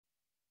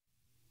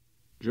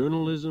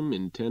Journalism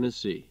in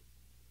Tennessee.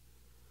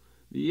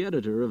 The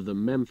editor of the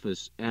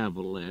Memphis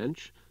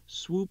Avalanche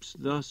swoops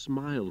thus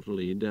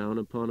mildly down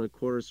upon a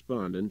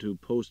correspondent who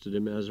posted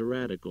him as a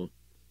radical.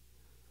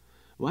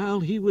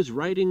 While he was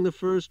writing the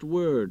first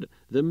word,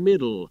 the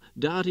middle,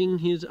 dotting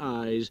his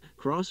I's,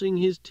 crossing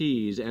his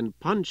T's, and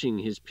punching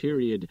his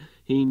period,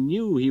 he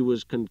knew he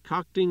was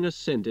concocting a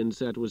sentence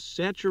that was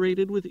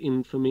saturated with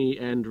infamy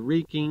and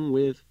reeking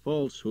with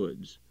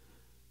falsehoods.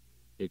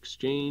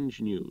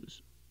 Exchange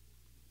News.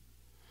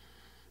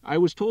 I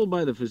was told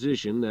by the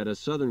physician that a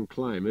southern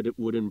climate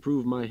would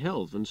improve my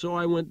health, and so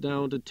I went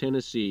down to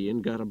Tennessee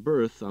and got a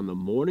berth on the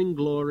Morning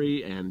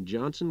Glory and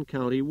Johnson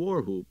County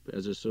War Whoop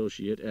as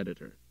associate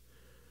editor.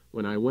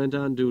 When I went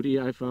on duty,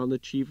 I found the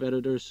chief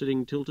editor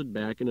sitting tilted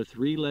back in a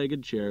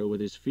three-legged chair with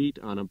his feet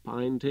on a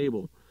pine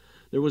table.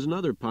 There was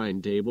another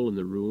pine table in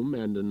the room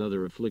and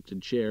another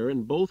afflicted chair,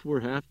 and both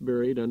were half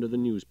buried under the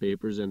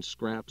newspapers and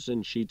scraps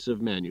and sheets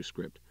of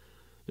manuscript.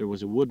 There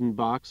was a wooden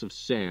box of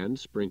sand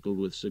sprinkled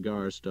with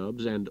cigar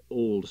stubs and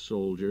old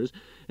soldiers,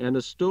 and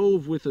a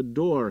stove with a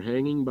door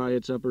hanging by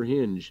its upper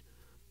hinge.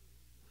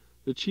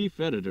 The chief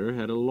editor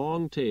had a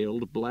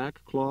long-tailed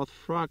black cloth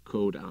frock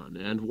coat on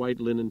and white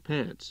linen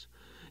pants.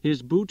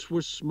 His boots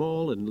were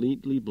small and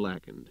neatly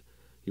blackened.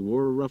 He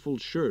wore a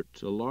ruffled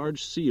shirt, a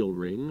large seal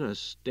ring, a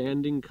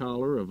standing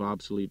collar of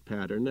obsolete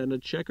pattern, and a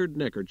checkered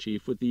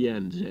neckerchief with the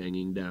ends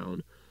hanging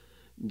down.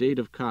 Date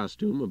of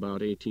costume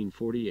about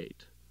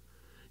 1848.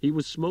 He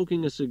was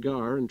smoking a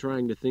cigar and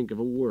trying to think of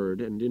a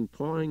word, and in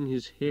pawing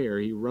his hair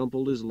he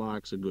rumpled his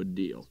locks a good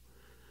deal.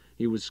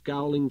 He was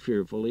scowling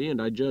fearfully, and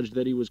I judged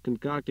that he was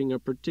concocting a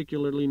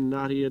particularly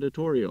naughty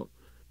editorial.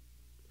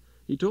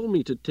 He told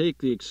me to take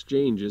the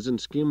exchanges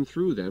and skim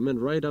through them and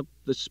write up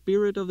the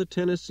spirit of the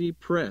Tennessee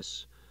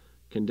press,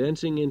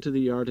 condensing into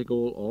the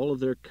article all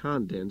of their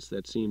contents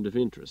that seemed of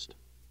interest.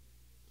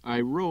 I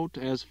wrote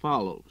as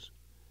follows: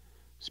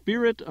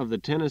 Spirit of the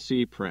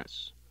Tennessee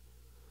press.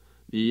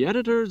 The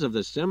editors of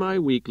the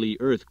semi-weekly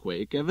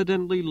Earthquake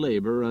evidently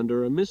labor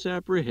under a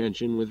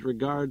misapprehension with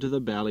regard to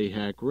the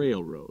Ballyhack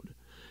Railroad.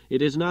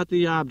 It is not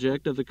the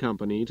object of the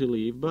company to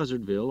leave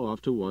Buzzardville off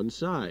to one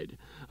side.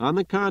 On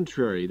the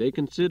contrary, they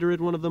consider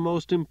it one of the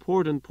most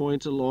important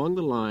points along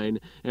the line,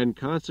 and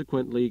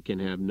consequently can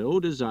have no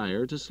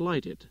desire to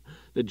slight it.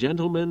 The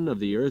gentlemen of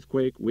the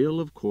Earthquake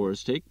will, of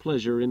course, take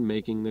pleasure in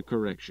making the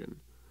correction.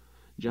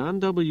 John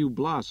W.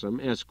 Blossom,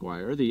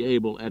 Esquire, the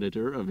able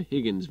editor of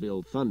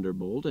Higginsville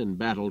Thunderbolt and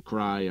Battle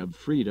Cry of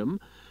Freedom,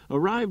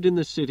 arrived in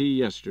the city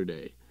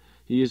yesterday.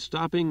 He is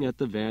stopping at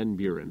the Van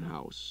Buren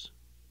House.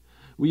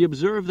 We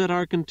observe that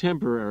our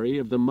contemporary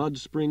of the Mud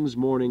Springs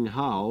Morning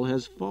Howl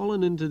has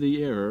fallen into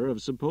the error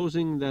of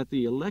supposing that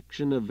the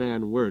election of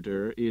Van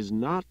Werter is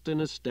not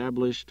an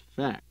established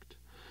fact,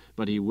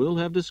 but he will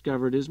have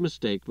discovered his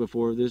mistake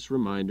before this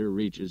reminder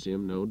reaches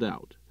him, no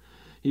doubt.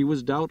 He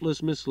was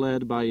doubtless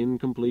misled by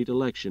incomplete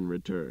election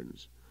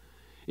returns.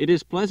 It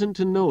is pleasant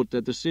to note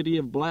that the city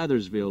of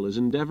Blathersville is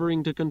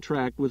endeavoring to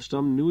contract with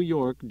some New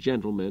York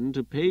gentlemen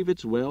to pave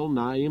its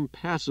well-nigh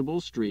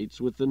impassable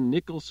streets with the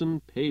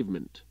Nicholson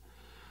pavement.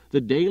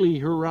 The Daily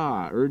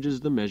Hurrah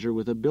urges the measure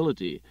with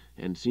ability,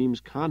 and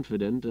seems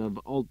confident of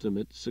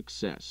ultimate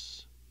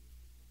success.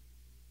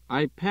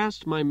 I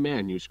passed my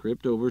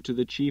manuscript over to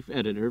the chief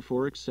editor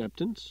for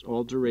acceptance,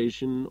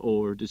 alteration,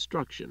 or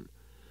destruction.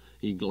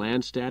 He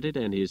glanced at it,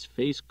 and his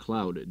face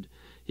clouded.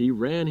 He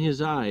ran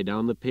his eye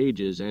down the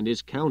pages, and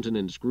his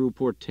countenance grew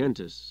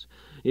portentous.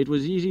 It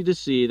was easy to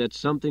see that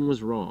something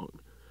was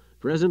wrong.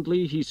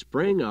 Presently he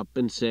sprang up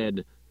and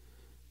said,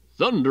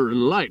 "Thunder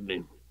and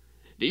lightning!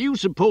 Do you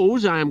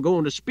suppose I am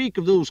going to speak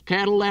of those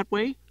cattle that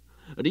way?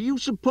 Do you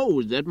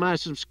suppose that my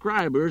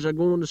subscribers are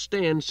going to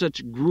stand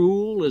such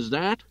gruel as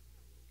that?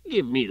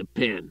 Give me the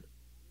pen."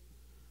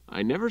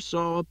 I never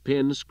saw a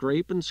pen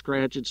scrape and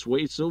scratch its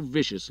way so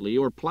viciously,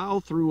 or plow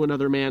through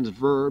another man's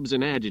verbs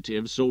and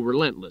adjectives so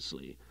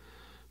relentlessly.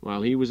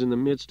 While he was in the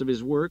midst of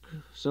his work,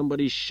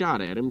 somebody shot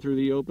at him through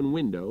the open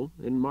window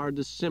and marred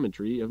the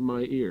symmetry of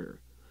my ear.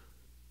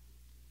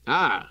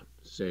 "Ah,"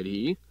 said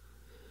he,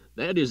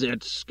 "that is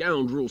that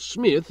scoundrel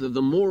Smith of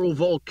the Moral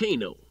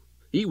Volcano.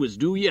 He was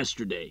due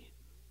yesterday."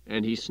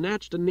 And he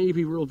snatched a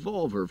Navy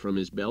revolver from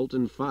his belt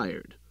and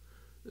fired.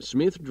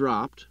 Smith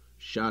dropped,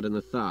 shot in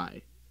the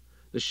thigh.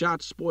 The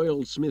shot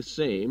spoiled Smith's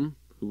aim,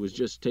 who was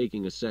just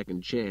taking a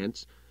second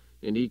chance,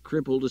 and he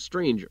crippled a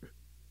stranger.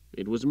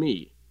 It was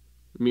me,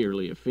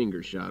 merely a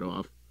finger shot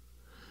off.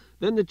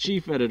 Then the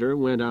chief editor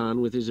went on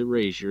with his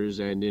erasures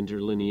and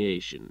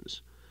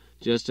interlineations.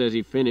 Just as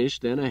he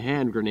finished, then a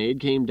hand grenade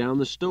came down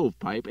the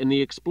stovepipe, and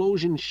the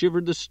explosion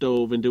shivered the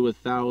stove into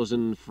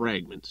 1,000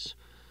 fragments.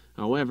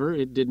 However,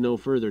 it did no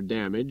further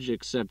damage,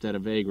 except that a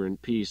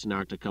vagrant piece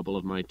knocked a couple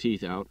of my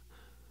teeth out.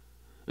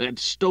 "That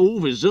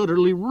stove is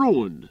utterly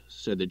ruined,"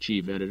 said the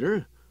chief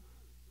editor.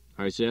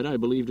 I said I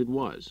believed it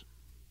was.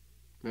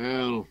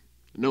 "Well,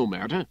 no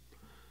matter.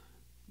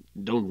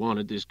 Don't want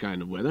it this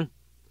kind of weather.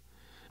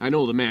 I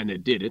know the man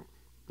that did it.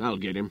 I'll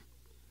get him.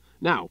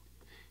 Now,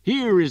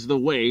 here is the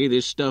way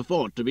this stuff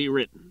ought to be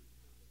written.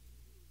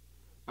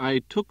 I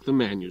took the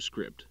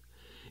manuscript.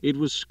 It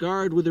was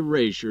scarred with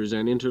erasures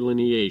and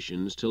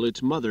interlineations till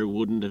its mother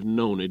wouldn't have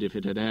known it if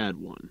it had had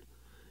one.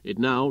 It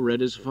now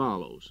read as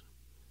follows: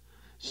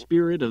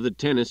 Spirit of the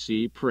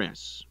Tennessee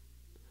Press.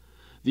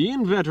 The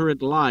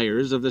inveterate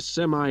liars of the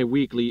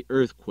semi-weekly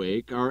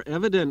Earthquake are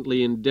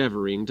evidently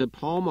endeavoring to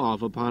palm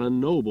off upon a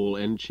noble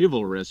and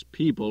chivalrous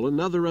people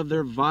another of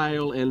their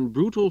vile and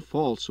brutal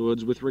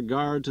falsehoods with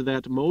regard to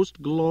that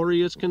most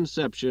glorious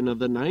conception of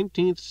the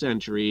 19th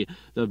century,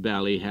 the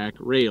Ballyhack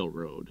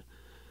Railroad.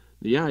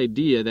 The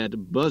idea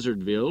that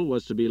Buzzardville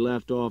was to be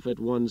left off at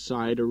one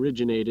side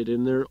originated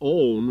in their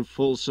own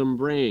fulsome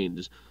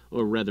brains,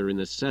 or rather in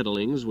the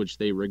settlings which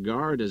they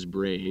regard as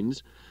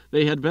brains.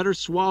 They had better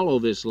swallow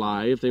this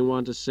lie if they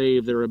want to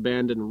save their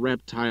abandoned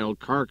reptile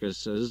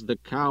carcasses the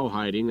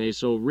cowhiding they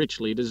so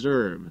richly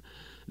deserve.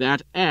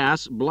 That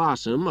ass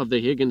Blossom of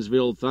the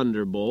Higginsville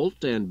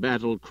Thunderbolt and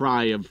Battle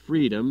Cry of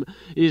Freedom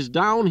is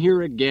down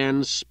here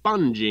again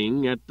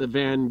sponging at the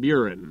Van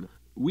Buren.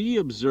 We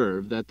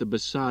observe that the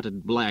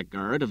besotted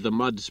blackguard of the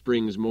Mud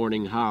Springs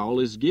Morning Howl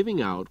is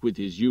giving out, with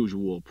his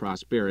usual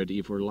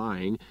prosperity for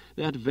lying,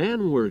 that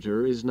Van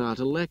Werter is not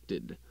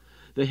elected.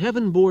 The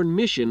heaven-born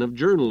mission of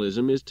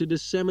journalism is to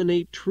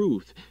disseminate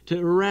truth, to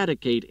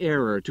eradicate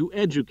error, to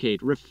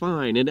educate,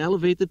 refine, and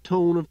elevate the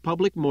tone of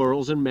public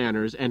morals and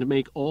manners, and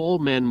make all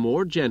men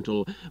more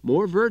gentle,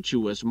 more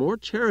virtuous, more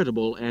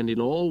charitable, and in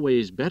all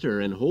ways better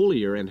and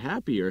holier and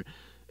happier.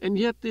 And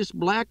yet this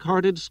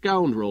black-hearted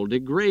scoundrel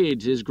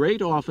degrades his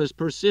great office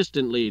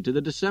persistently to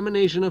the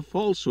dissemination of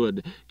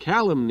falsehood,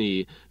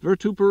 calumny,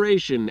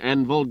 vituperation,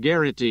 and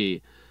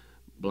vulgarity.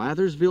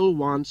 Blathersville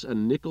wants a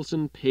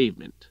Nicholson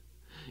pavement.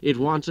 It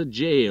wants a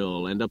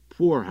jail and a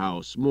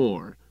poorhouse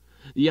more.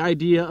 The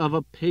idea of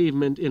a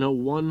pavement in a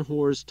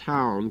one-horse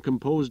town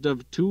composed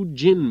of 2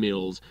 gin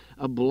mills,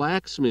 a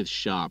blacksmith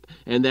shop,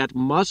 and that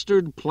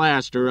mustard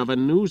plaster of a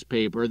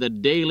newspaper, the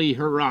Daily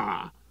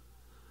Hurrah.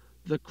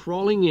 The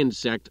crawling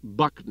insect,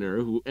 Buckner,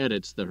 who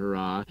edits the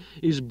Hurrah,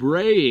 is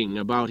braying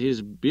about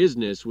his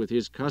business with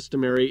his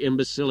customary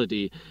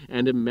imbecility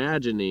and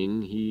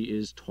imagining he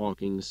is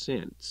talking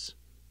sense.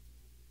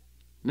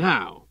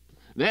 Now,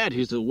 that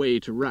is the way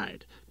to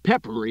write,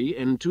 peppery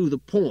and to the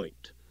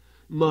point.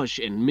 Mush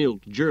and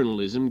milk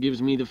journalism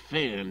gives me the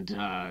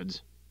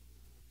fan-tods.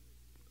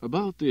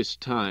 About this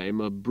time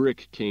a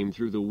brick came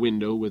through the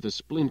window with a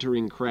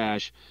splintering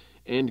crash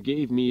and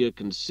gave me a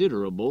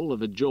considerable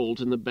of a jolt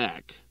in the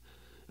back.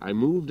 I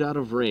moved out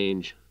of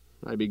range.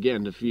 I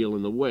began to feel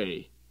in the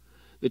way.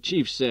 The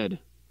chief said,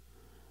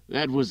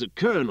 "That was a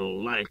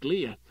colonel,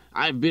 likely.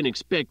 I've been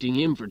expecting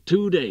him for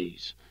 2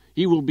 days.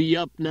 He will be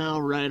up now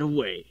right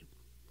away."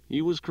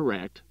 He was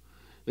correct.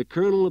 The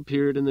colonel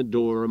appeared in the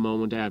door a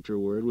moment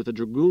afterward with a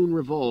dragoon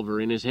revolver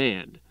in his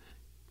hand.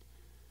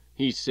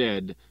 He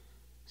said,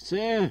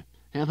 "Sir,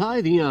 have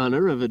I the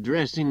honor of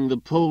addressing the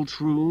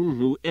poltroon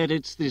who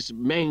edits this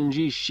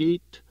mangy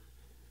sheet?"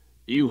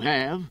 "You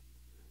have.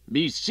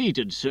 Be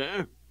seated,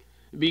 sir.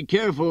 Be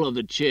careful of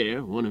the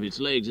chair. One of its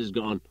legs is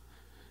gone.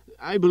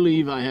 I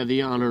believe I have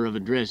the honor of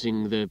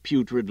addressing the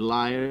putrid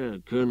liar,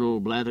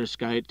 Colonel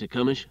Blatherskite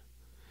Tecumseh."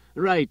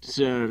 "Right,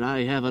 sir.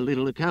 I have a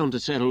little account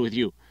to settle with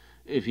you.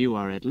 If you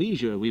are at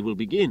leisure, we will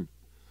begin."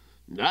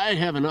 "I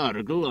have an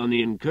article on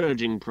the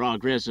encouraging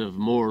progress of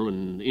moral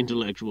and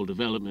intellectual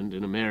development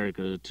in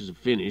America to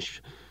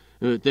finish.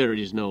 There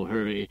is no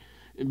hurry.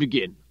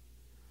 Begin."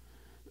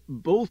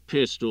 Both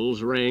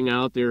pistols rang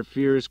out their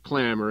fierce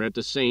clamor at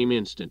the same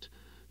instant.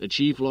 The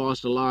chief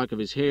lost a lock of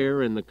his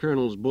hair, and the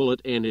colonel's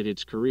bullet ended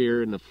its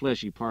career in the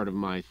fleshy part of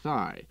my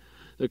thigh.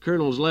 The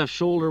colonel's left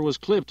shoulder was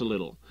clipped a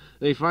little.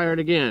 They fired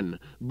again.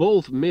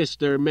 Both missed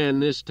their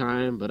men this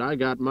time, but I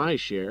got my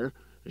share,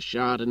 a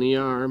shot in the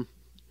arm.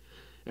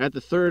 At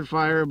the third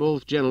fire,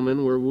 both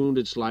gentlemen were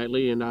wounded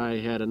slightly, and I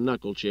had a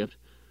knuckle chipped.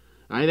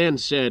 I then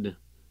said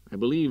I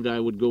believed I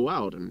would go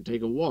out and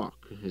take a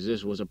walk, as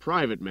this was a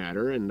private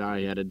matter, and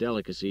I had a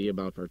delicacy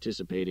about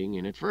participating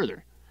in it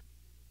further.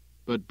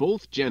 But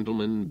both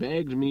gentlemen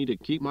begged me to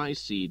keep my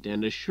seat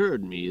and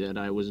assured me that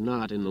I was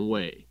not in the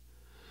way.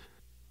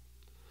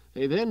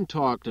 They then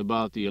talked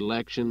about the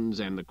elections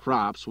and the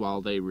crops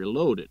while they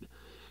reloaded,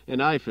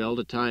 and I fell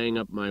to tying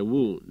up my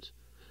wounds.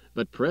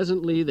 But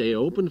presently they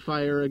opened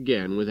fire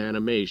again with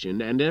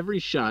animation, and every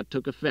shot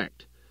took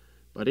effect.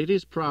 But it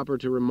is proper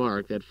to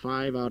remark that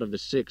 5 out of the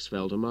 6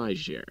 fell to my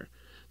share.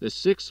 The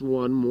 6th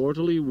one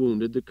mortally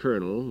wounded the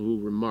colonel, who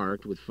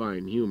remarked with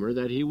fine humor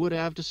that he would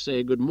have to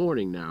say good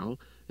morning now,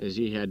 as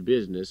he had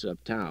business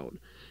uptown.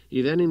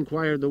 He then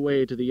inquired the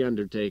way to the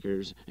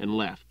undertaker's and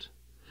left.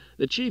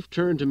 The chief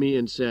turned to me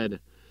and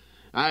said,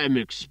 "I am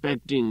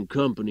expecting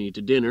company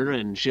to dinner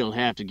and shall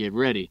have to get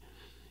ready.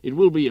 It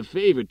will be a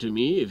favor to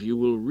me if you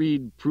will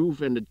read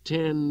proof and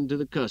attend to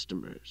the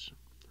customers."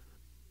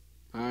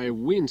 I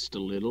winced a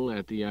little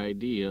at the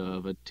idea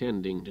of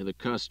attending to the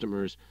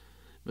customers,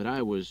 but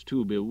I was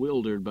too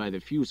bewildered by the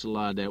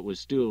fusillade that was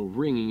still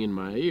ringing in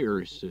my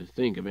ears to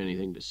think of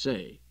anything to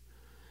say.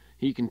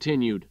 He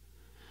continued,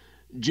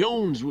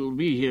 "Jones will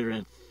be here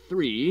at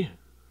 3.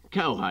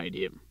 Cowhide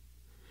him.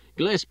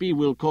 Gillespie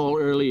will call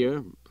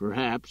earlier,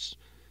 perhaps.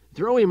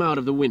 Throw him out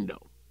of the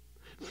window.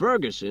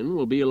 Ferguson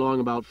will be along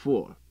about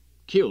 4.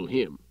 Kill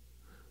him.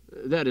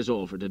 That is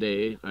all for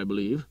today, I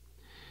believe.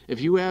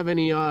 If you have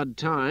any odd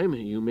time,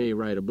 you may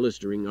write a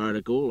blistering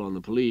article on the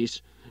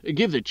police.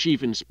 Give the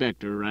chief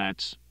inspector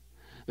rats.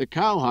 The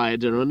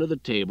cowhides are under the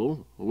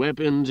table,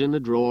 weapons in the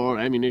drawer,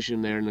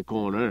 ammunition there in the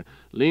corner,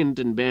 lint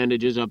and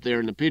bandages up there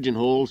in the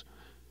pigeonholes.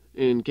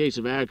 In case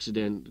of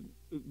accident,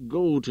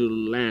 go to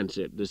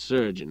Lancet, the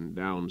surgeon,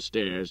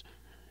 downstairs.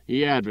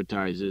 He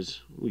advertises.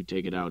 We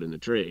take it out in the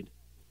trade."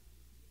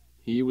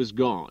 He was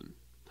gone.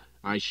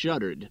 I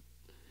shuddered.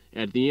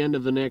 At the end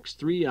of the next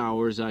 3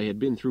 hours I had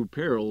been through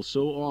perils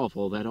so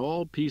awful that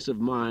all peace of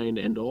mind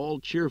and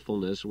all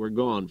cheerfulness were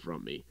gone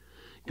from me.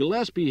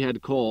 Gillespie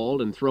had called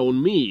and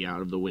thrown me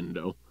out of the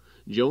window.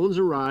 Jones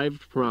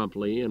arrived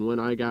promptly, and when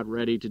I got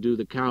ready to do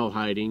the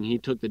cowhiding, he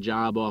took the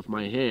job off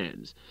my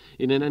hands.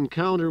 In an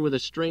encounter with a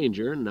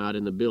stranger, not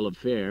in the bill of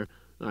fare,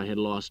 I had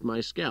lost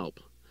my scalp.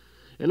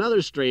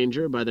 Another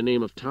stranger by the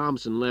name of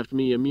Thompson left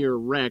me a mere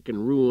wreck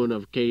and ruin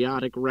of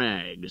chaotic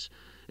rags.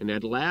 And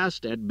at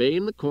last, at bay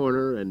in the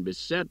corner, and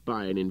beset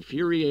by an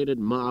infuriated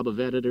mob of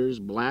editors,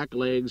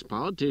 blacklegs,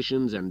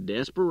 politicians, and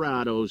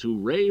desperadoes who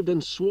raved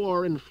and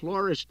swore and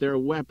flourished their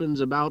weapons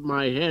about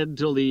my head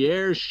till the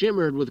air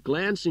shimmered with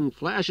glancing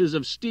flashes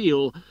of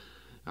steel,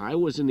 I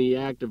was in the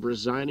act of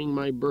resigning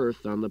my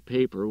berth on the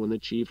paper when the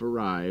chief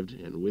arrived,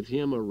 and with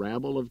him a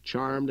rabble of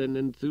charmed and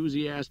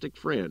enthusiastic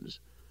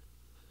friends.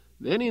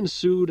 Then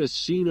ensued a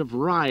scene of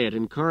riot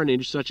and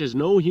carnage such as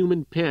no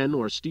human pen,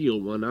 or steel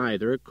one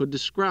either, could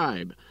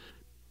describe.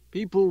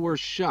 People were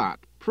shot,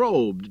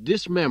 probed,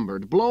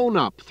 dismembered, blown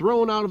up,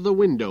 thrown out of the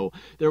window.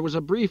 There was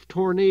a brief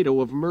tornado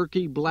of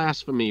murky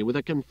blasphemy, with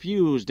a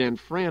confused and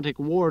frantic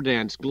war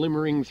dance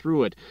glimmering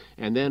through it,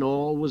 and then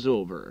all was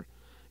over.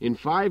 In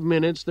 5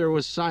 minutes there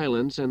was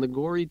silence, and the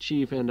gory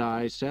chief and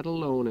I sat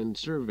alone and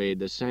surveyed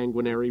the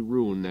sanguinary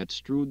ruin that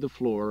strewed the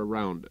floor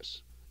around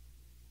us.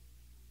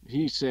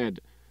 He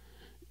said,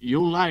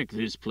 "You'll like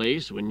this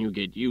place when you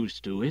get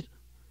used to it."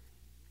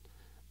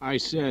 I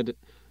said,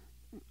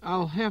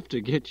 "I'll have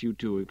to get you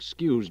to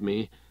excuse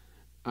me.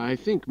 I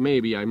think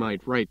maybe I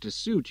might write to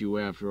suit you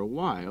after a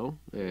while.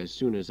 As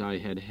soon as I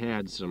had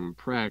had some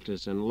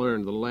practice and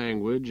learned the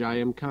language, I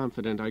am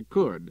confident I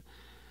could.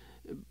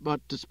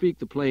 But to speak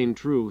the plain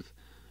truth,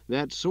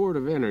 that sort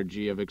of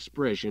energy of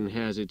expression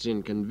has its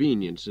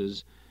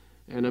inconveniences,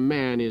 and a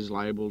man is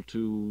liable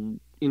to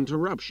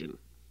interruption.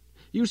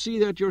 You see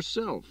that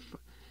yourself.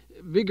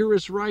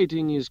 Vigorous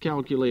writing is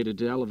calculated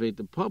to elevate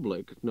the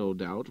public, no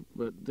doubt,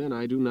 but then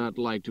I do not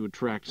like to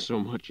attract so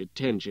much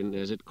attention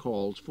as it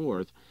calls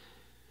forth.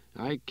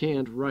 I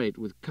can't write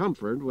with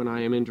comfort when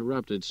I am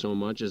interrupted so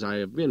much as I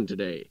have been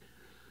today.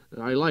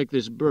 I like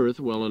this berth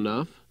well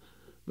enough,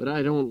 but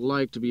I don't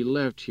like to be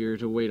left here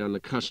to wait on the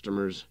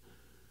customers.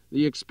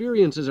 The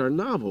experiences are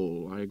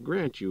novel, I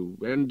grant you,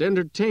 and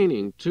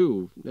entertaining,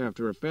 too,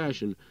 after a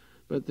fashion,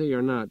 but they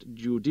are not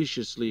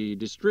judiciously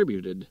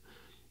distributed.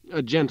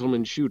 A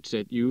gentleman shoots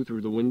at you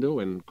through the window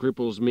and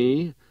cripples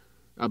me.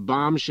 A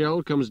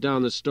bombshell comes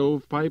down the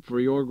stovepipe for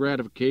your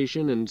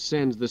gratification and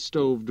sends the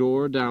stove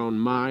door down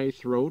my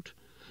throat.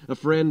 A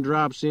friend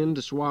drops in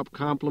to swap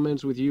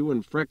compliments with you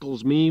and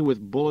freckles me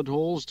with bullet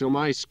holes till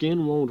my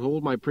skin won't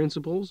hold my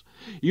principles.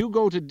 You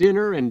go to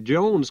dinner and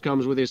Jones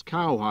comes with his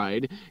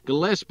cowhide.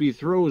 Gillespie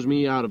throws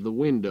me out of the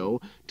window.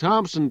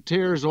 Thompson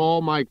tears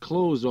all my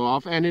clothes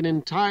off, and an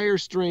entire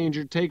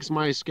stranger takes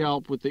my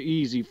scalp with the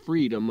easy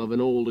freedom of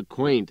an old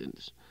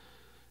acquaintance.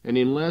 And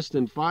in less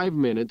than 5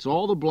 minutes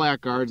all the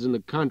blackguards in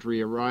the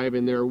country arrive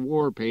in their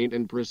war paint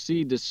and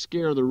proceed to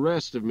scare the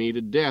rest of me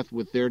to death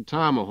with their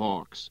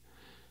tomahawks.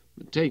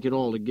 Take it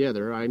all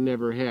together, I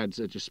never had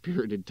such a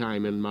spirited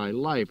time in my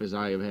life as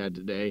I have had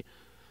today.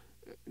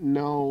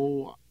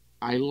 No,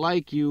 I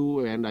like you,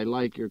 and I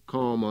like your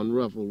calm,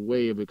 unruffled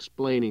way of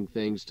explaining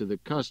things to the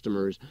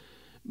customers,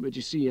 but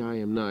you see I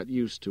am not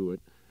used to it.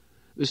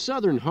 The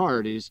Southern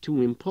heart is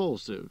too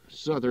impulsive.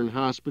 Southern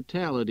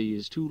hospitality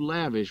is too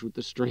lavish with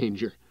the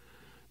stranger.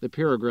 The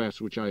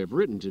paragraphs which I have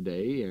written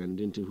today, and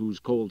into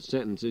whose cold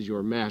sentences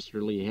your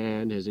masterly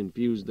hand has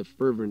infused the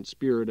fervent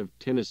spirit of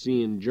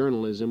Tennessean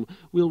journalism,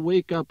 will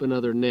wake up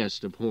another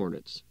nest of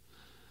hornets.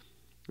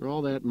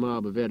 All that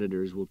mob of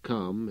editors will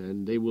come,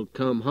 and they will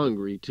come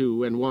hungry,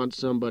 too, and want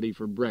somebody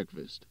for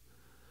breakfast.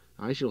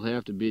 I shall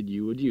have to bid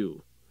you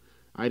adieu.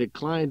 I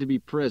decline to be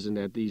present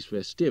at these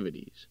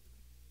festivities.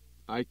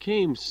 I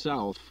came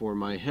south for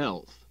my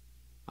health.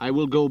 I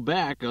will go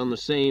back on the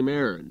same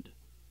errand,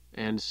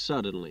 and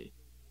suddenly.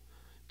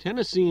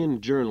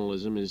 Tennessean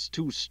journalism is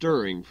too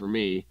stirring for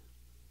me.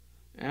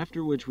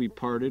 After which we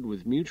parted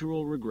with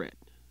mutual regret,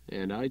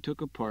 and I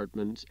took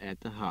apartments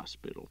at the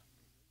hospital.